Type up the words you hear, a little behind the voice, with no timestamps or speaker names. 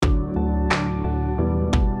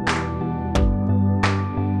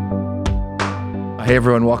Hey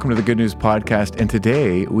everyone, welcome to the Good News Podcast. And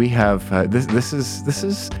today we have this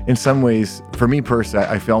is in some ways, for me personally,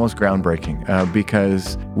 I feel almost groundbreaking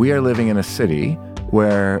because we are living in a city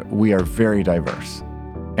where we are very diverse.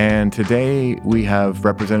 And today we have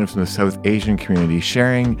representatives from the South Asian community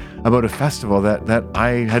sharing about a festival that I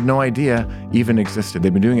had no idea even existed.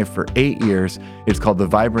 They've been doing it for 8 years. It's called the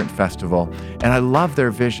Vibrant Festival. And I love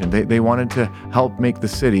their vision. They wanted to help make the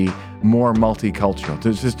city more multicultural,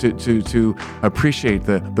 to appreciate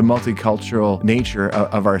the multicultural nature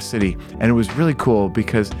of our city. And it was really cool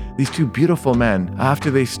because these two beautiful men,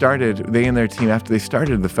 they and their team, after they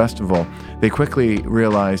started the festival, they quickly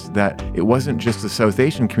realized that it wasn't just the South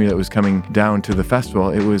Asian community that was coming down to the festival,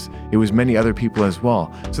 it was many other people as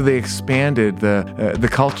well. So they expanded the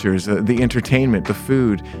cultures, the entertainment, the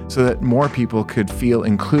food, so that more people could feel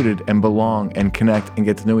included and belong and connect and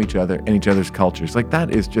get to know each other and each other's cultures. Like, that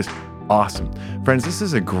is just awesome. Friends, this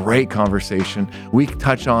is a great conversation. We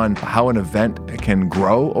touch on how an event can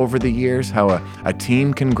grow over the years, how a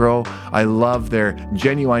team can grow. I love their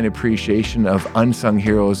genuine appreciation of unsung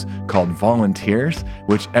heroes called volunteers,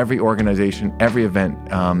 which every organization, every event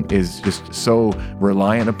is just so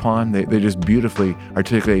reliant upon. They just beautifully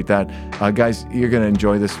articulate that. Guys, you're going to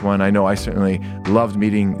enjoy this one. I know I certainly loved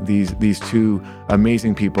meeting these two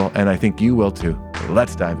amazing people, and I think you will too.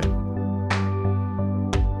 Let's dive in.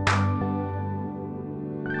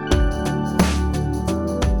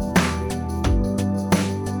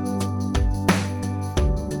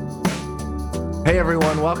 Hey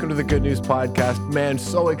everyone, welcome to the Good News Podcast. Man,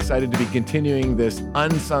 so excited to be continuing this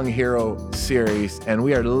Unsung Hero series, and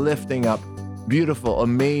we are lifting up beautiful,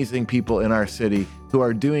 amazing people in our city who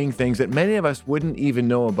are doing things that many of us wouldn't even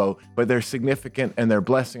know about, but they're significant and they're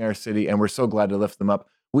blessing our city, and we're so glad to lift them up.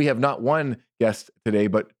 We have not one guest today,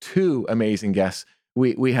 but two amazing guests.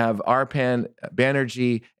 We have Arpan,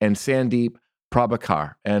 Banarjee, and Sandeep,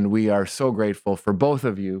 Prabhakar, and we are so grateful for both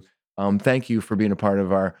of you. Thank you for being a part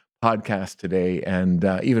of our podcast today, and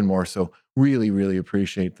even more so, really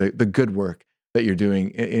appreciate the good work that you're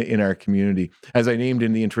doing in our community. As I named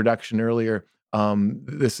in the introduction earlier,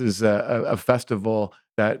 this is a festival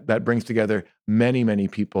that brings together many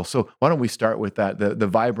people. So why don't we start with that, the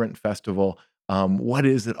Vibrant Festival? What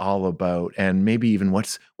is it all about, and maybe even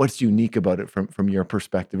what's unique about it from your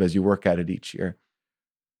perspective as you work at it each year?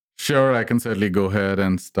 Sure, I can certainly go ahead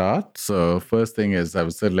and start. So first thing is, I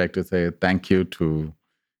would certainly like to say thank you to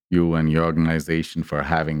you and your organization for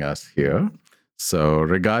having us here. So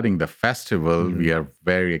regarding the festival, we are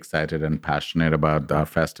very excited and passionate about our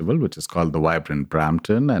festival, which is called the Vibrant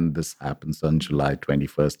Brampton. And this happens on July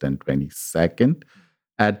 21st and 22nd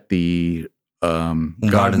at the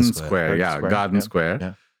Garden Square. Garden Square.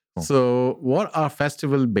 Yeah. Cool. So what our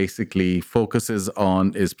festival basically focuses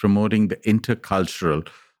on is promoting the intercultural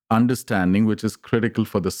understanding, which is critical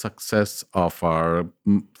for the success of the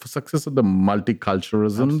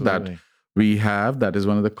multiculturalism that we have. That is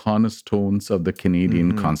one of the cornerstones of the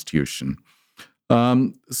Canadian Constitution.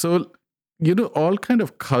 So, all kind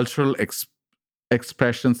of cultural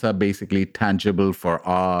expressions are basically tangible for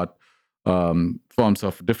art,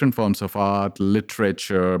 different forms of art,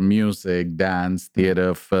 literature, music, dance,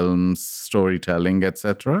 theater, films, storytelling,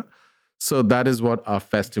 etc. So that is what our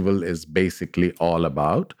festival is basically all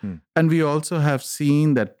about. And we also have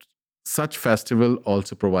seen that such festival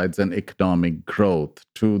also provides an economic growth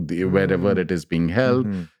to wherever it is being held.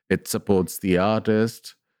 It supports the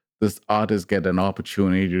artist. This artists get an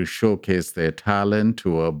opportunity to showcase their talent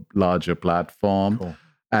to a larger platform. Cool.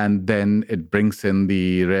 And then it brings in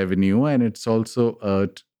the revenue. And it's also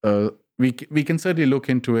we can certainly look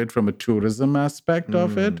into it from a tourism aspect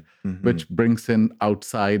of it, which brings in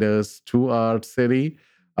outsiders to our city,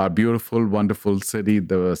 our beautiful, wonderful city,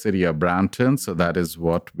 the city of Brampton. So that is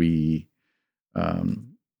what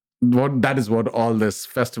what all this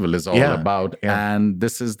festival is all about. Yeah. And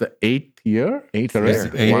this is the eighth year. Eighth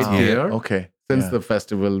year. Okay. Since the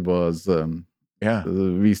festival was,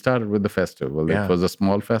 we started with the festival. Yeah. It was a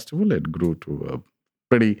small festival. It grew to a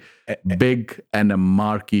pretty big and a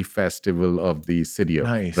marquee festival of the city of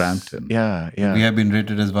Brampton. Yeah. We have been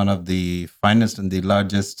rated as one of the finest and the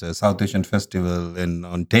largest South Asian festival in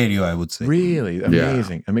Ontario, I would say. Really?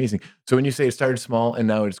 Amazing. So when you say it started small and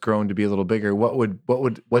now it's grown to be a little bigger,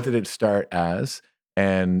 what did it start as?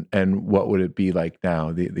 And what would it be like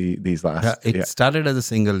now, these last? It started as a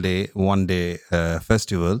single day, one day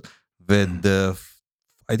festival with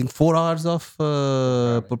I think 4 hours of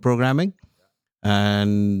programming.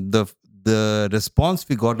 And the response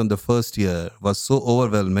we got on the first year was so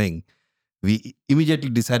overwhelming. We immediately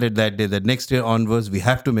decided that day that next year onwards, we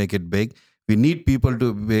have to make it big. We need people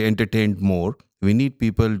to be entertained more. We need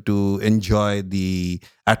people to enjoy the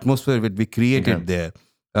atmosphere that we created there.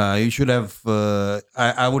 You should have.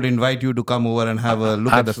 I would invite you to come over and have a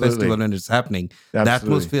look at the festival when it's happening. The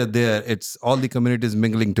atmosphere there, it's all the communities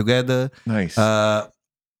mingling together. Nice.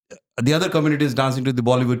 The other communities dancing to the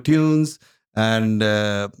Bollywood tunes, and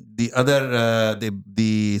the other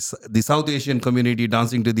the South Asian community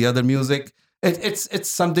dancing to the other music. It's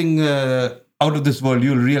something out of this world.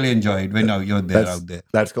 You'll really enjoy it when you're there out there.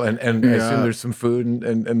 That's cool. And I assume there's some food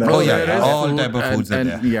and that. Oh yeah, all type of foods are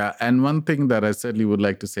there. Yeah, and one thing that I certainly would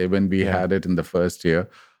like to say, when we had it in the first year,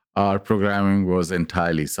 our programming was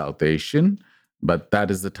entirely South Asian. But that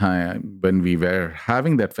is the time when we were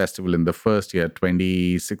having that festival in the first year,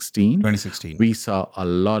 2016. We saw a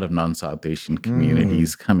lot of non-South Asian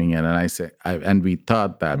communities coming in, and we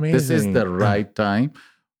thought that this is the right time.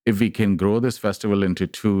 If we can grow this festival into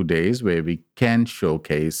 2 days where we can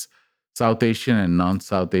showcase South Asian and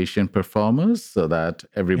non-South Asian performers, so that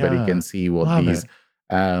everybody can see what these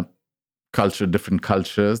different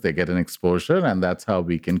cultures, they get an exposure, and that's how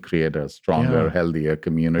we can create a stronger, healthier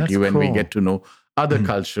community. When we get to know other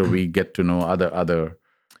culture, we get to know other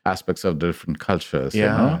aspects of different cultures.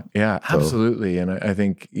 Yeah, absolutely. And I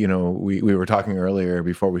think, we were talking earlier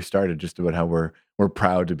before we started just about how we're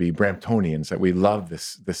proud to be Bramptonians, that we love this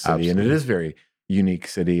city. Absolutely. And it is a very unique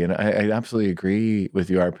city. And I absolutely agree with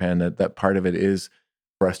you, Arpan, that part of it is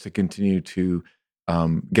for us to continue to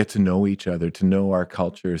get to know each other, to know our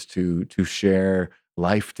cultures, to share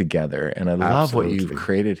life together. And I love what you've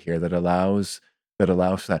created here that allows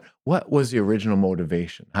that. What was the original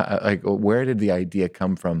motivation? Where did the idea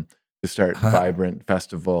come from to start Vibrant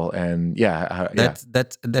Festival? And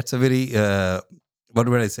that's a very what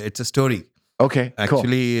would I say? It's a story. Okay,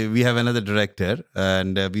 actually, we have another director,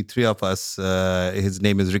 and we three of us. His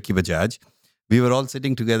name is Ricky Bajaj. We were all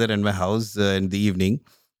sitting together in my house in the evening.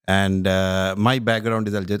 And my background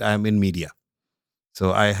is I'm in media,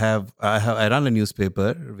 so I run a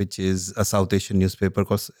newspaper which is a South Asian newspaper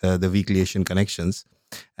called the Weekly Asian Connections,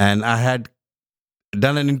 and I had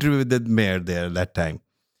done an interview with the mayor there that time,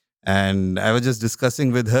 and I was just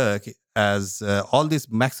discussing with her as all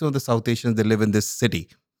these maximum of the South Asians, they live in this city,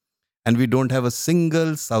 and we don't have a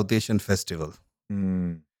single South Asian festival.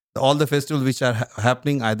 All the festivals which are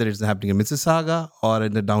happening, either it's happening in Mississauga or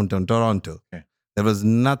in the downtown Toronto. Okay. There was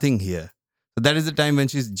nothing here. So that is the time when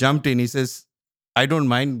she's jumped in. He says, I don't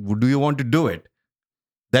mind. Do you want to do it?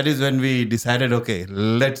 That is when we decided, okay,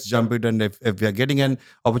 let's jump it. And if we are getting an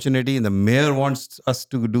opportunity and the mayor wants us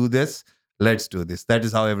to do this, let's do this. That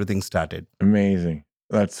is how everything started. Amazing.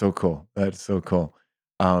 That's so cool. As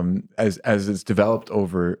it's developed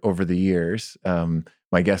over the years,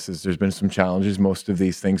 my guess is there's been some challenges. Most of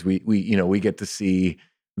these things we get to see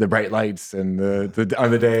the bright lights and the on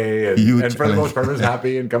the day, and for the most part, everyone's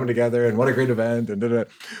happy and coming together, and what a great event, and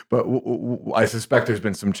But I suspect there's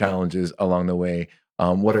been some challenges along the way.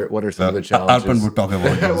 What are some of the challenges? Arpan would talk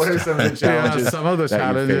about those. What are some of the challenges? Some of the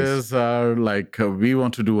challenges are we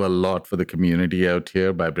want to do a lot for the community out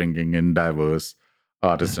here by bringing in diverse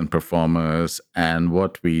artists and performers, and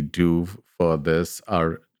what we do for this,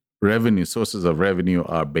 our sources of revenue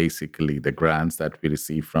are basically the grants that we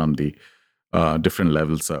receive from the different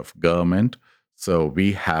levels of government. So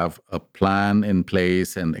we have a plan in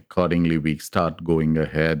place, and accordingly we start going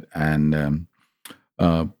ahead and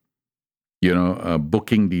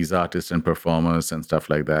booking these artists and performers and stuff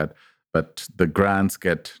like that. But the grants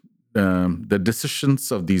the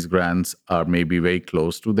decisions of these grants are maybe very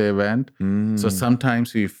close to the event. So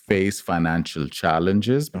sometimes we face financial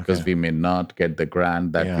challenges because we may not get the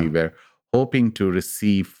grant that we were hoping to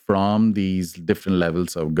receive from these different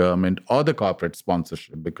levels of government or the corporate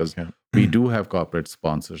sponsorship, because we do have corporate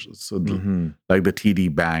sponsors. So like the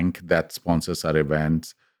TD Bank that sponsors our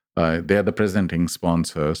events, they're the presenting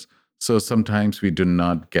sponsors. So sometimes we do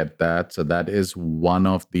not get that. So that is one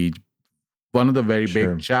of the very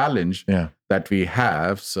big challenge that we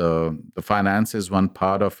have. So the finance is one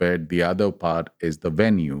part of it. The other part is the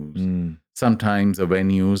venues. Sometimes the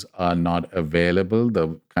venues are not available,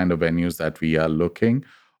 the kind of venues that we are looking,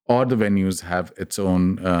 or the venues have its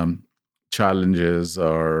own challenges,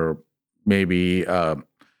 or maybe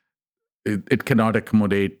it cannot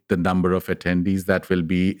accommodate the number of attendees that will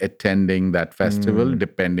be attending that festival,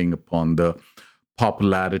 depending upon the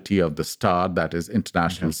popularity of the star, that is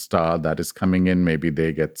international star that is coming in. Maybe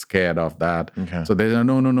they get scared of that. So they say,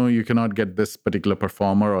 no, you cannot get this particular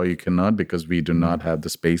performer, or you cannot, because we do not have the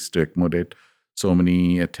space to accommodate so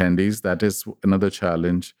many attendees. That is another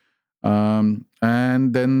challenge. And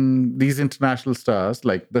then these international stars,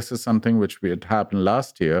 like this is something which had happened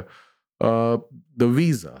last year, the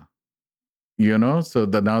visa, so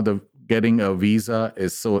now the getting a visa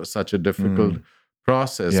is such a difficult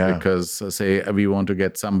process because say we want to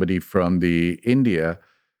get somebody from the India,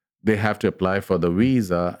 they have to apply for the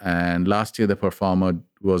visa. And last year, the performer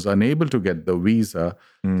was unable to get the visa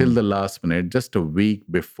till the last minute, just a week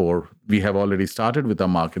before. We have already started with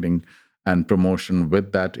our marketing and promotion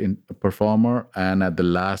with that performer. And at the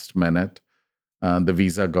last minute, the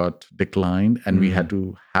visa got declined, and we had to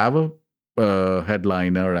have a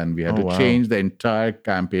headliner, and we had to change the entire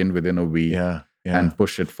campaign within a week and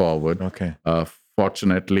push it forward. Okay.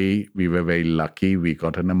 Fortunately, we were very lucky. We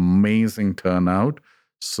got an amazing turnout.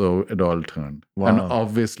 So it all turned. Wow. And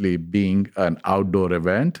obviously, being an outdoor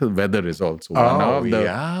event, weather is also one of the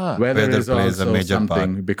weather is plays a also major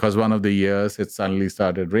something part. because one of the years it suddenly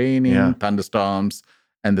started raining, thunderstorms,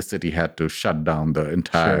 and the city had to shut down the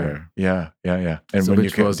entire. Yeah. And So when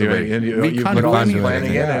which you was do a it, very- you we put can't all do this anything.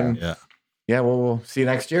 planning in, Yeah. and well, we'll see you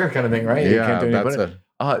next year, kind of thing, right? You can't do Yeah, anything. that's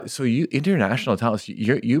But so you international talents,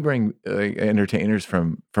 you bring entertainers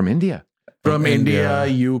from India. From India,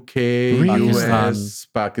 UK, Really? US,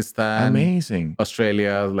 Pakistan, Amazing.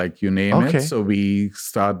 Australia, like you name Okay. it. So we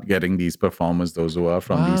start getting these performers, those who are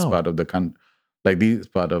from these Wow. part of the country, like these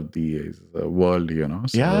part of the world, you know.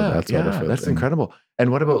 So that's sort of a That's thing. incredible. And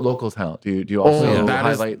what about local talent? Do you also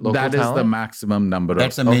highlight local that talent? is the maximum number.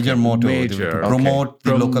 That's of a major motto, major to promote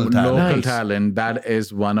the local talent. Local Nice. talent. That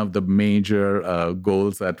is one of the major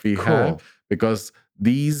goals that we have because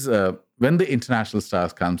these when the international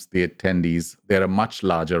stars comes, the attendees, they're a much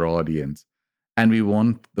larger audience, and we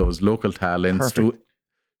want those local talents to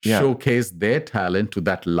showcase their talent to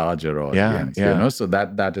that larger audience. You know, so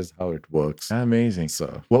that is how it works. Amazing.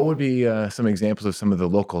 So, what would be some examples of some of the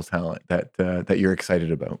local talent that you're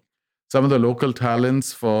excited about? Some of the local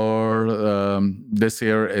talents for this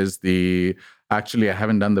year is actually, I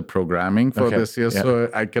haven't done the programming for this year, so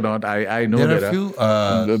I cannot. I know there are a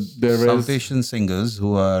few South Asian singers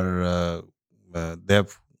who are they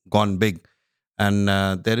have gone big, and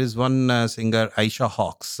there is one singer, Aisha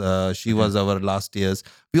Hawks. She was our last year's.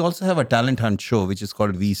 We also have a talent hunt show which is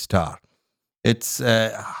called V Star. It's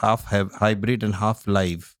half hybrid and half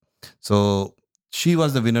live. So she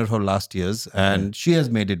was the winner for last year's, and she has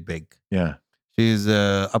made it big. Yeah, she's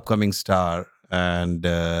an upcoming star, and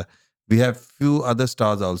we have few other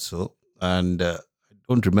stars also, and I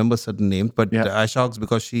don't remember certain names, but Aisha Hawks,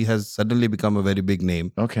 because she has suddenly become a very big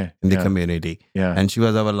name in the community. Yeah, and she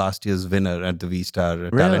was our last year's winner at the V Star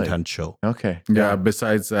Talent Hunt show. Okay. Yeah.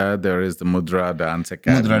 Besides that, there is the Mudra Dance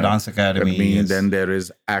Academy. Mudra Dance Academy. Yes. Then there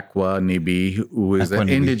is Aqua Nibi, who is an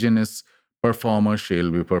indigenous performer.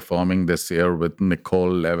 She'll be performing this year with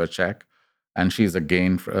Nicole Levacek. And she's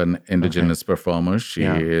again an indigenous performer. She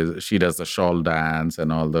does the shawl dance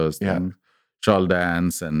and all those things. Shawl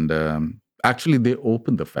dance, and actually they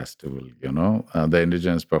open the festival. You know, the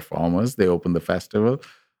indigenous performers, they open the festival.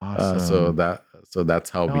 Awesome. So that's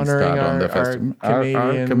how we start on the festival. Our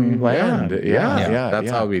Canadian land.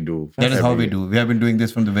 That's how we do. That is how we do. We have been doing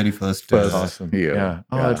this from the very first awesome. year. Yeah.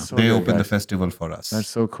 Oh, that's so they good, open the festival for us. That's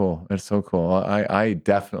so cool. That's so cool. I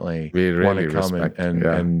definitely really want to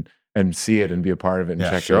come and see it and be a part of it and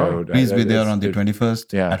check it out. Please be there on the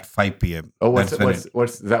 21st at 5 p.m. Oh, what's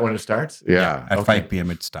is that when it starts? Yeah, at 5 p.m.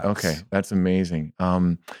 it starts. Okay, that's amazing.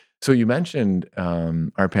 So you mentioned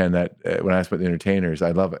Arpan that when I asked about the entertainers,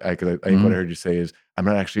 I love it. I think what I heard you say is I'm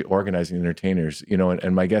not actually organizing entertainers. You know,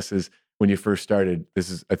 and my guess is when you first started, this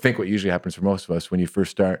is I think what usually happens for most of us when you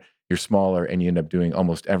first start, you're smaller and you end up doing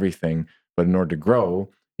almost everything. But in order to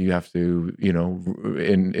grow, you have to,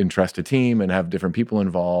 entrust a team and have different people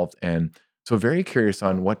involved. And so very curious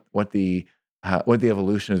on what the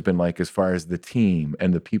evolution has been like as far as the team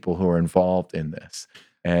and the people who are involved in this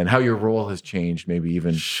and how your role has changed maybe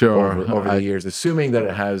even over the years, assuming that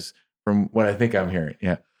it has from what I think I'm hearing.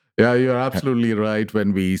 Yeah. Yeah, you're absolutely right.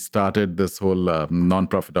 When we started this whole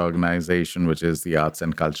nonprofit organization, which is the Arts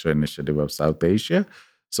and Culture Initiative of South Asia,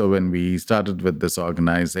 so when we started with this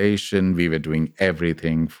organization, we were doing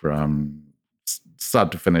everything from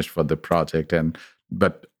start to finish for the project.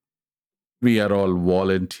 But we are all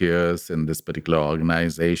volunteers in this particular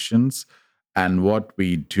organizations. And what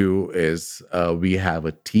we do is we have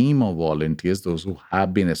a team of volunteers, those who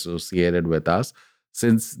have been associated with us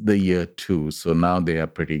since the year 2. So now they are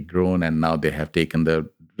pretty grown, and now they have taken the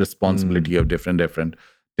responsibility of different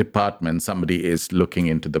departments. Somebody is looking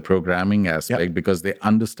into the programming aspect because they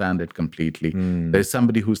understand it completely. There's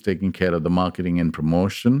somebody who's taking care of the marketing and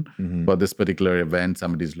promotion for this particular event.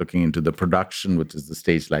 Somebody's looking into the production, which is the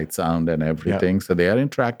stage light, sound, and everything. So they are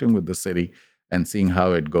interacting with the city and seeing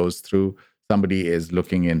how it goes through. Somebody is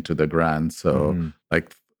looking into the grant. So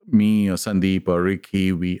like me or Sandeep or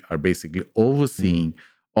Ricky, we are basically overseeing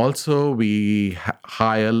Also, we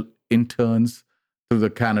hire interns through the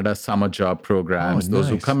Canada summer job programs, those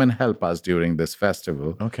who nice. come and help us during this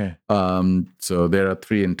festival. Okay. So there are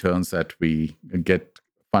 3 interns that we get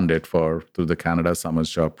funded for through the Canada Summers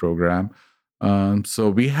Job Program. So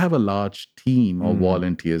we have a large team of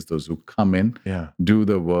volunteers, those who come in, do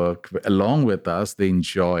the work along with us. They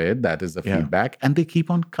enjoy it. That is the feedback. And they keep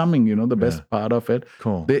on coming. The best part of it,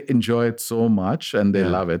 they enjoy it so much and they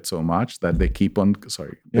love it so much that they keep on,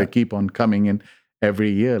 they keep on coming in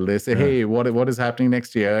every year. They say, hey, what is happening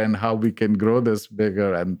next year and how we can grow this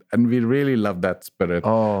bigger. And we really love that spirit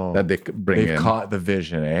that they bring in. They've caught the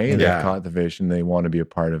vision, eh? They've caught the vision. They want to be a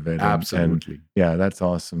part of it. Absolutely. And yeah, that's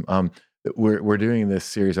awesome. We're doing this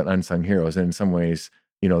series on unsung heroes, and in some ways,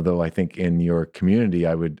 though I think in your community,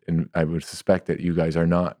 I would suspect that you guys are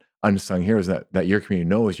not unsung heroes. That your community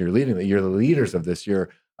knows you're leading. That you're the leaders of this. You're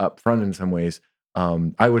up front in some ways.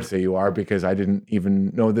 I would say you are, because I didn't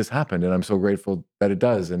even know this happened, and I'm so grateful that it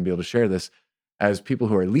does, and be able to share this. As people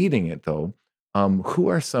who are leading it, though, who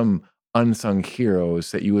are some unsung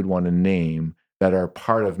heroes that you would want to name that are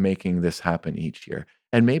part of making this happen each year?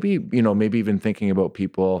 And maybe even thinking about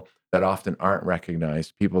people that often aren't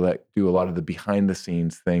recognized, people that do a lot of the behind the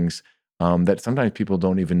scenes things that sometimes people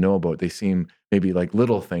don't even know about. They seem maybe like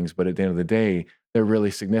little things, but at the end of the day, they're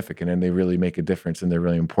really significant and they really make a difference and they're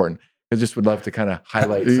really important. I just would love to kind of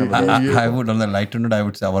highlight some of those. I would, on the lighter note, I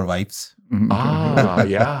would say our wives.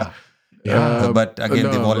 Yeah. But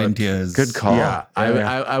again, the volunteers. Good call. Yeah,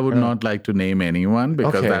 I would not like to name anyone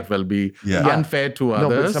because that will be unfair to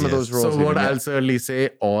others. But some of those roles. So what I'll certainly say,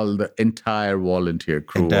 all the entire volunteer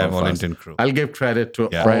crew. Crew. I'll give credit to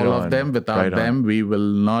all of them. Without them, we will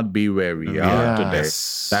not be where we are today.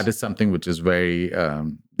 That is something which is very,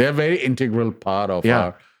 they're a very integral part of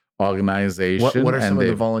our organization. What are some of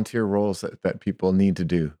the volunteer roles that people need to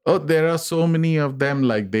do? Oh, there are so many of them.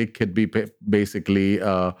 Like they could be basically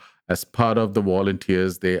as part of the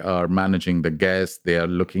volunteers, they are managing the guests, they are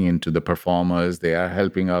looking into the performers, they are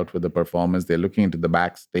helping out with the performers, they're looking into the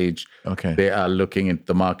backstage, they are looking into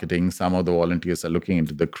the marketing. Some of the volunteers are looking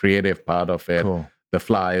into the creative part of it, the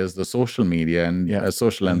flyers, the social media, and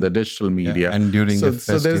social and the digital media. And during the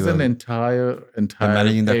festival. So there's an entire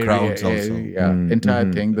managing the area, crowds also. Entire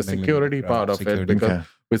thing, the security part of it, because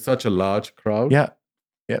with such a large crowd.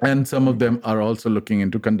 And some of them are also looking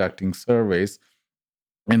into conducting surveys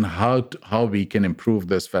and how we can improve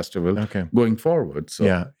this festival going forward. So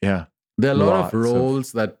there are a lot of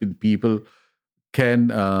roles that people can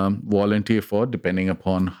volunteer for, depending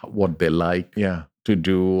upon what they like to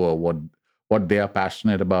do or what they are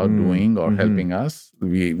passionate about doing or helping us.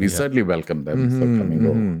 We certainly welcome them coming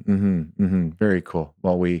over. Very cool.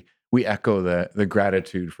 Well, we echo the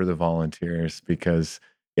gratitude for the volunteers, because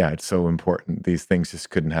it's so important. These things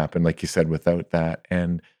just couldn't happen, like you said, without that.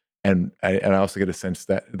 And I also get a sense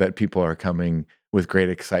that people are coming with great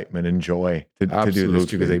excitement and joy to do this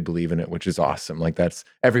because they believe in it, which is awesome. Like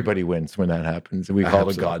everybody wins when that happens. We call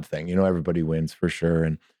it a God thing, everybody wins for sure.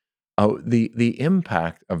 And the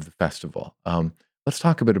impact of the festival. Let's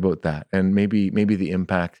talk a bit about that, and maybe the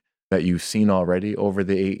impact that you've seen already over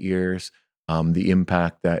the 8 years, the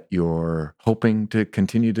impact that you're hoping to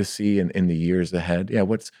continue to see in the years ahead. Yeah,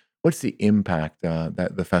 what's the impact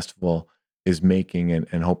that the festival is making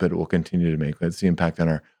and hope that it will continue to make? That's the impact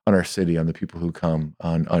on our city, on the people who come,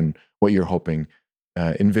 on what you're hoping,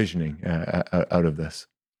 envisioning out of this.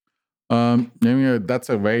 That's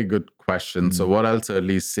a very good question. So what I'll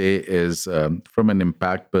certainly say is, from an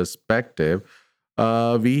impact perspective,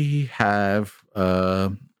 we have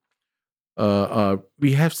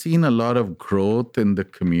seen a lot of growth in the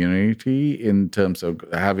community in terms of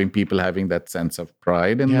people having that sense of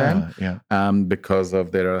pride in them. Because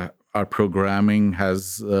of our programming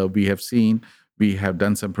has, we have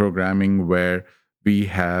done some programming where we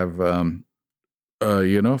have,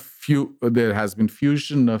 there has been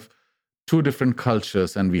fusion of 2 different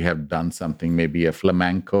cultures, and we have done something, maybe a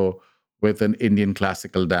flamenco with an Indian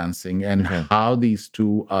classical dancing, and how these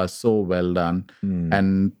 2 are so well done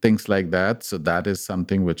and things like that. So that is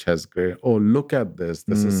something which has great, look at this.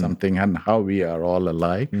 This is something, and how we are all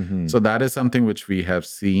alike. So that is something which we have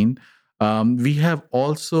seen. We have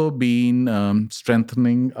also been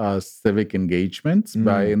strengthening our civic engagements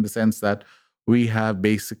in the sense that we have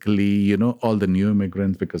basically, all the new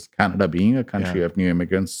immigrants, because Canada being a country of new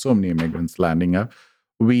immigrants, so many immigrants landing up,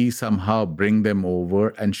 we somehow bring them over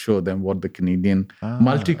and show them what the Canadian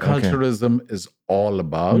multiculturalism is all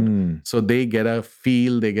about. So they get a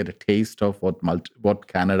feel, they get a taste of what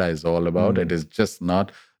Canada is all about. It is just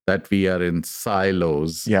not that we are in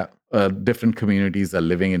silos different communities are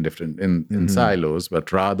living in in silos,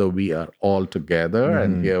 but rather we are all together,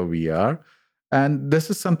 and here we are. And this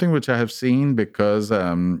is something which I have seen because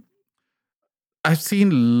I've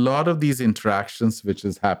seen a lot of these interactions which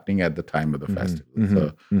is happening at the time of the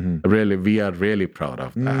festival. So really, we are really proud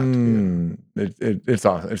of that. It's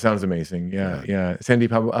awesome. It sounds amazing. Yeah. Sandeep,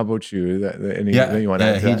 how about you? Anything you want to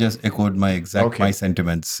add to he that? just echoed my my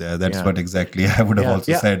sentiments. That's what exactly I would have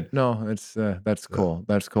also said. No, that's cool.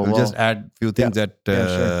 That's cool. We'll just add a few things that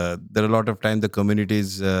sure. There are a lot of times the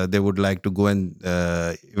communities, they would like to go and,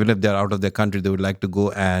 even if they're out of their country, they would like to go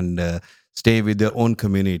and stay with their own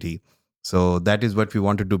community. So that is what we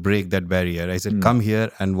wanted to break that barrier. I said, come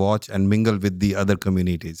here and watch and mingle with the other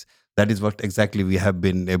communities. That is what exactly we have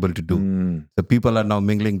been able to do. So people are now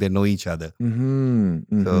mingling, they know each other.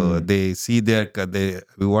 So they see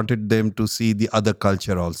we wanted them to see the other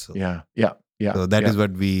culture also. Yeah. So that is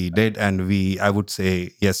what we did. And I would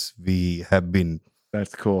say, yes, we have been.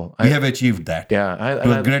 That's cool. We have achieved that. Yeah.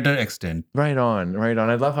 To a greater extent. Right on.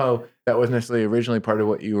 I love how that wasn't necessarily originally part of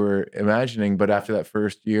what you were imagining, but after that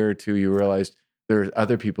first year or two, you realized there's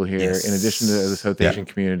other people here in addition to the South Asian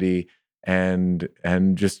community, and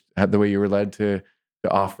just had the way you were led to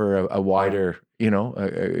offer a wider,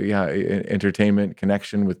 entertainment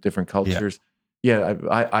connection with different cultures. Yeah,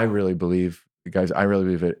 I really believe, guys,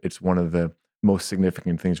 it's one of the most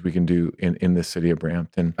significant things we can do in the city of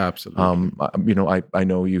Brampton. Absolutely. I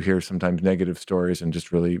know you hear sometimes negative stories, and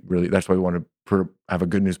just really, that's why we want to have a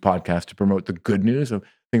good news podcast to promote the good news of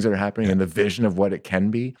things that are happening and the vision of what it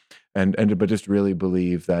can be, but just really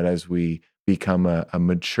believe that as we become a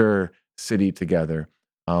mature city together,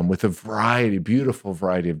 with a beautiful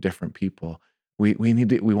variety of different people, we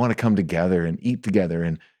want to come together and eat together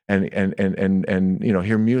and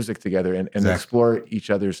hear music together and explore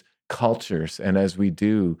each other's cultures. And as we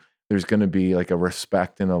do, there's going to be like a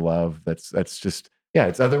respect and a love that's just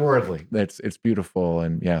it's otherworldly. It's beautiful.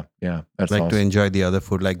 And that's like awesome. To enjoy the other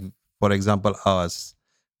food. Like, for example,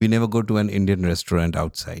 we never go to an Indian restaurant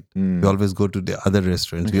outside. We always go to the other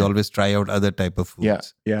restaurants. We always try out other type of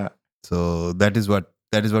foods. Yeah. So that is what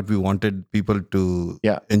we wanted people to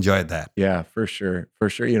enjoy that. Yeah, for sure.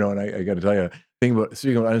 And I got to tell you,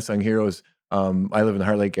 speaking of unsung heroes, I live in the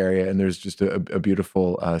Heart Lake area, and there's just a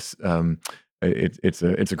beautiful it's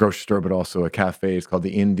a grocery store, but also a cafe. It's called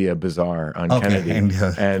the India Bazaar on Kennedy.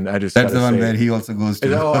 India. And I just that's the one where he also goes to.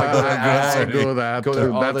 I go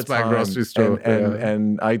there all the time. That's my grocery store.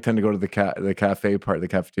 And I tend to go to the cafe part, the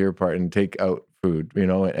cafeteria part, and take out food.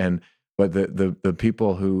 But the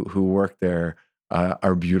people who work there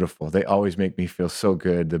are beautiful. They always make me feel so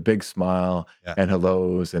good. The big smile and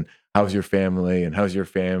hellos and how's your family and how's your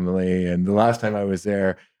family. And the last time I was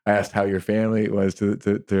there, I asked how your family was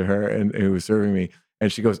to her and who was serving me.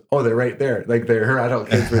 And she goes, "Oh, they're right there. Like her adult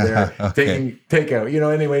kids were there taking takeout."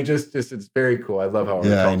 Anyway, just it's very cool. I love how our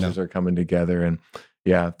cultures are coming together. And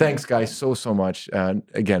thanks guys so much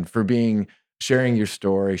again for sharing your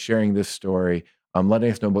story, sharing this story,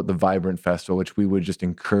 letting us know about the Vibrant Festival, which we would just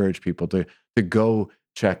encourage people to go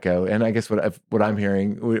check out. And I guess what I'm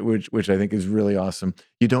hearing, which I think is really awesome,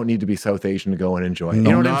 you don't need to be South Asian to go and enjoy it. You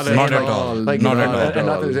know what I'm saying? Not at all. Not at all. And not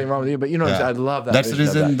that there's anything wrong with you, but what I'm saying? I love that. That's the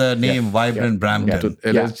reason the name Vibrant Brampton.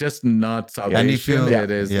 It is just not South Asian. And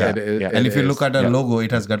if you look at the logo,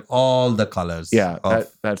 it has got all the colors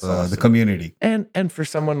of that's awesome. The community. And for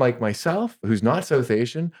someone like myself, who's not South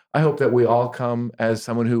Asian, I hope that we all come as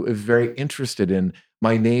someone who is very interested in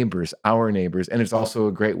my neighbors, our neighbors. And it's also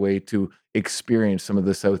a great way to experience some of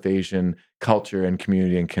the South Asian culture and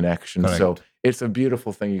community and connection. Correct. So it's a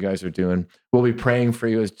beautiful thing you guys are doing. We'll be praying for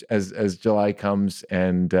you as July comes.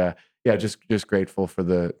 And just grateful for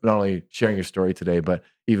not only sharing your story today, but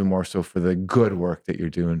even more so for the good work that you're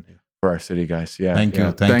doing for our city, guys. Thank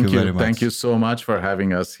you very much. Thank you so much for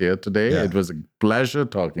having us here today. It was a pleasure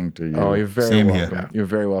talking to you. Oh, you're very welcome. Here. You're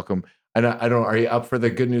very welcome. And I don't know, are you up for the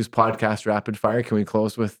Good News Podcast Rapid Fire? Can we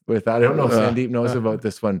close with that? I don't know if Sandeep knows about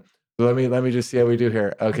this one. So let me just see how we do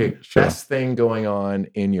here. Okay, sure. Best thing going on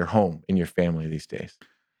in your home, in your family these days?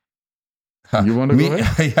 You want to go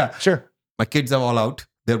ahead? Yeah. Sure. My kids are all out.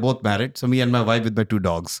 They're both married. So me and my wife with my 2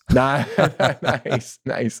 dogs. Nice.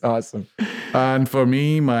 Awesome. And for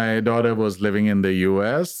me, my daughter was living in the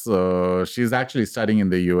US. So she's actually studying in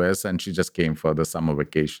the US, and she just came for the summer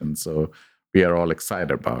vacation. So we are all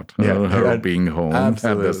excited about her being home at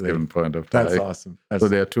this given point of time. That's awesome. So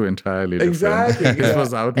they are 2 entirely different. Exactly. This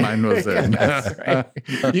was out, mine was in. That's right.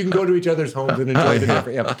 You can go to each other's homes and enjoy the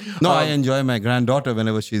different. No, I enjoy my granddaughter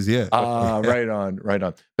whenever she's here. Right on.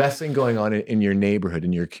 Best thing going on in your neighborhood,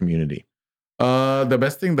 in your community? The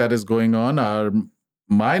best thing that is going on are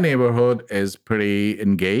my neighborhood is pretty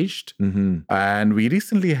engaged. And we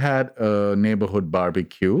recently had a neighborhood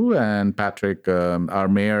barbecue, and Patrick, our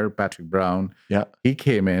mayor, Patrick Brown, he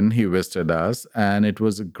came in, he visited us, and it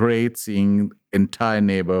was great seeing entire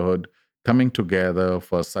neighborhood coming together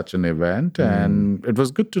for such an event. And it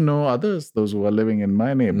was good to know others, those who are living in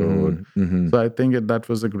my neighborhood. So I think that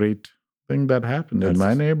was a great thing that happened in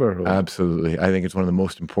my neighborhood. Absolutely. I think it's one of the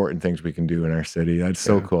most important things we can do in our city. That's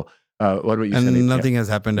so cool. What about you, And Sandeep? nothing has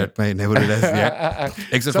happened at my neighborhood as yet,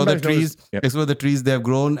 except for the trees. Except for the trees, they have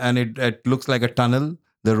grown, and it looks like a tunnel.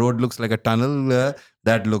 The road looks like a tunnel.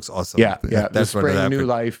 That looks awesome. Yeah. That's the spring new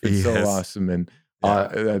life. It's so awesome, and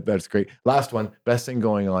that's great. Last one. Best thing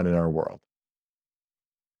going on in our world.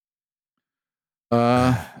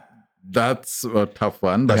 That's a tough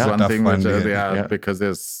one. That's one thing which, because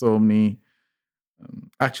there's so many.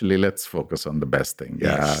 Actually, let's focus on the best thing.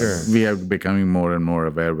 Sure. We are becoming more and more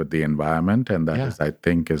aware with the environment, and that is, I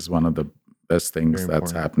think, is one of the best things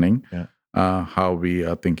that's happening. How we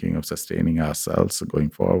are thinking of sustaining ourselves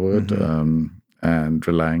going forward, and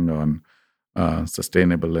relying on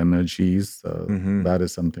sustainable energies. That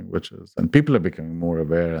is something which is, and people are becoming more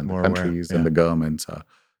aware, and the countries and the governments are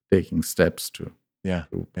taking steps to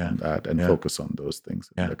on that and focus on those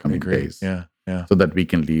things in the coming days. So that we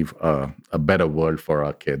can leave a better world for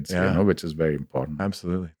our kids, which is very important.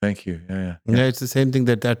 Absolutely. Thank you. Yeah, it's the same thing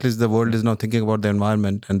that at least the world is now thinking about the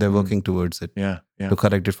environment, and they're working towards it. To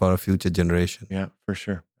correct it for a future generation. Yeah, for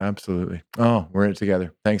sure. Absolutely. Oh, we're in it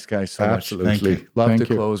together. Thanks, guys, so much. Absolutely. Love to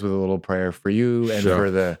close with a little prayer for you and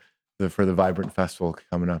for the Vibrant Festival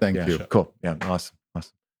coming up. Thank you. Cool. Yeah, awesome.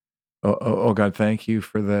 Oh, God, thank you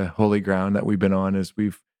for the holy ground that we've been on as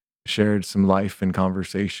we've shared some life and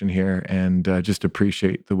conversation here, and just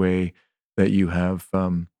appreciate the way that you have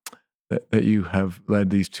that you have led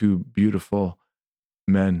these two beautiful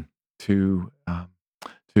men to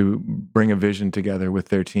bring a vision together with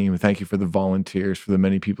their team. Thank you for the volunteers, for the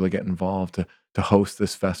many people that get involved to host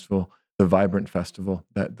this festival, the Vibrant Festival,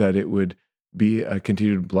 that it would be a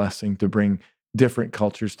continued blessing to bring different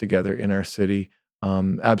cultures together in our city,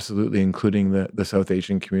 absolutely, including the South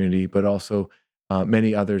Asian community, but also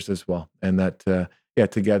many others as well. And that,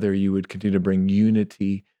 together you would continue to bring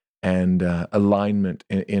unity and alignment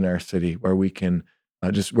in our city, where we can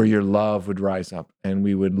where your love would rise up, and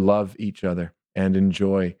we would love each other and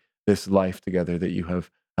enjoy this life together that you have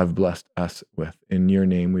blessed us with. In your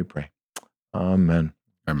name we pray. Amen.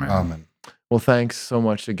 Amen. Well, thanks so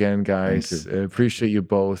much again, guys. Appreciate you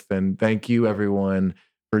both. And thank you, everyone,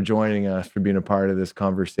 for joining us, for being a part of this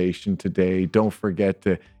conversation today. Don't forget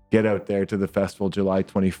to get out there to the festival July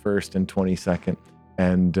 21st and 22nd.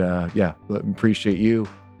 And appreciate you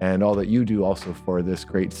and all that you do also for this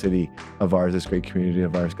great city of ours, this great community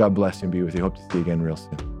of ours. God bless you and be with you. Hope to see you again real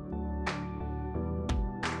soon.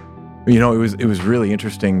 You know, it was really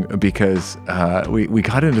interesting because we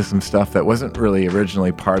got into some stuff that wasn't really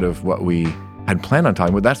originally part of what we had planned on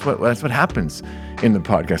talking about. That's what happens in the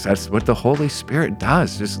podcast. That's what the Holy Spirit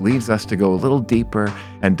does. Just leads us to go a little deeper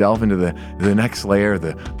and delve into the next layer,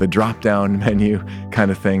 the drop down menu kind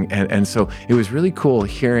of thing. And so it was really cool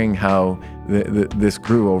hearing how this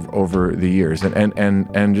grew over the years,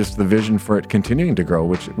 and just the vision for it continuing to grow,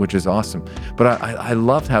 which is awesome. But I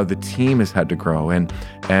loved how the team has had to grow, and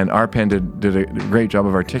Arpan did a great job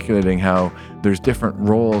of articulating how there's different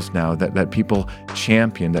roles now that people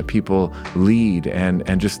champion, that people lead,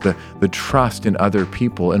 and just the trust in other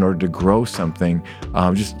people in order to grow something.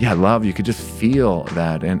 Love. You could just feel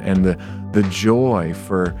that, and the joy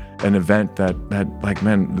for an event that like,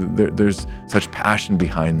 man, there's such passion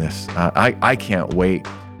behind this. I can't wait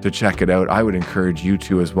to check it out. I would encourage you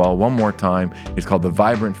to as well. One more time, it's called the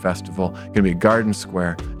Vibrant Festival. It's going to be at Garden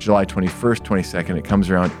Square, July 21st, 22nd. It comes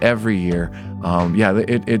around every year.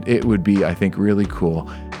 It would be, I think, really cool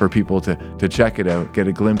for people to check it out, get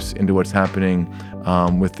a glimpse into what's happening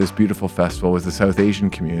with this beautiful festival, with the South Asian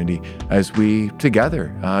community, as we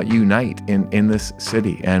together unite in this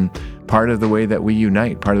city. And part of the way that we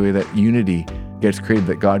unite, part of the way that unity gets created,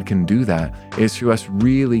 that God can do that, is through us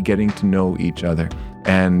really getting to know each other.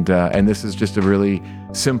 And this is just a really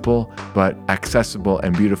simple but accessible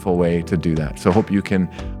and beautiful way to do that. So hope you can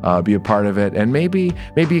be a part of it. And maybe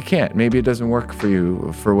you can't. Maybe it doesn't work for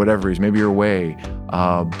you for whatever reason. Maybe you're away.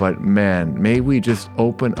 But man, may we just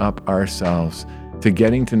open up ourselves to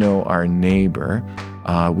getting to know our neighbor.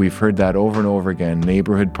 We've heard that over and over again.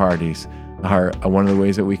 Neighborhood parties are one of the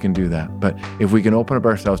ways that we can do that. But if we can open up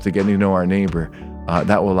ourselves to getting to know our neighbor,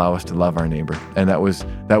 that will allow us to love our neighbor. And that was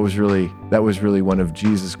really one of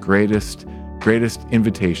Jesus' greatest greatest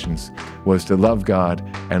invitations was to love God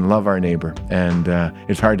and love our neighbor. And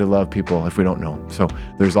it's hard to love people if we don't know. So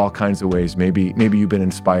there's all kinds of ways. Maybe you've been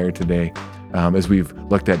inspired today as we've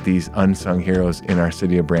looked at these unsung heroes in our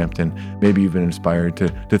city of Brampton. Maybe you've been inspired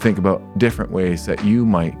to think about different ways that you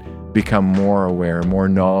might become more aware, more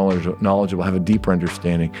knowledgeable, have a deeper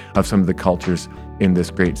understanding of some of the cultures in this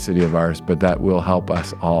great city of ours. But that will help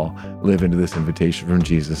us all live into this invitation from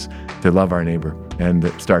Jesus to love our neighbor. And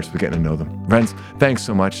it starts with getting to know them. Friends, thanks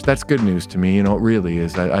so much. That's good news to me. It really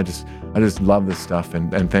is. I just love this stuff,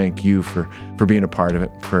 and thank you for being a part of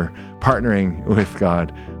it, for partnering with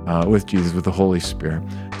God, with Jesus, with the Holy Spirit,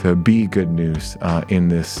 to be good news in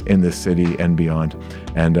this city and beyond.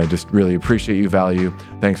 And I just really appreciate you, value.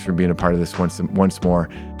 Thanks for being a part of this once more.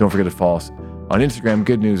 Don't forget to follow us on Instagram,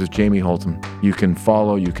 Good News with Jamie Holton. You can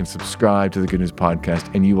follow, you can subscribe to the Good News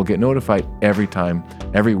Podcast, and you will get notified every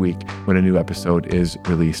week when a new episode is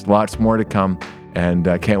released. Lots more to come, and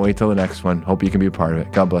can't wait till the next one. Hope you can be a part of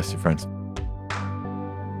it. God bless you, friends.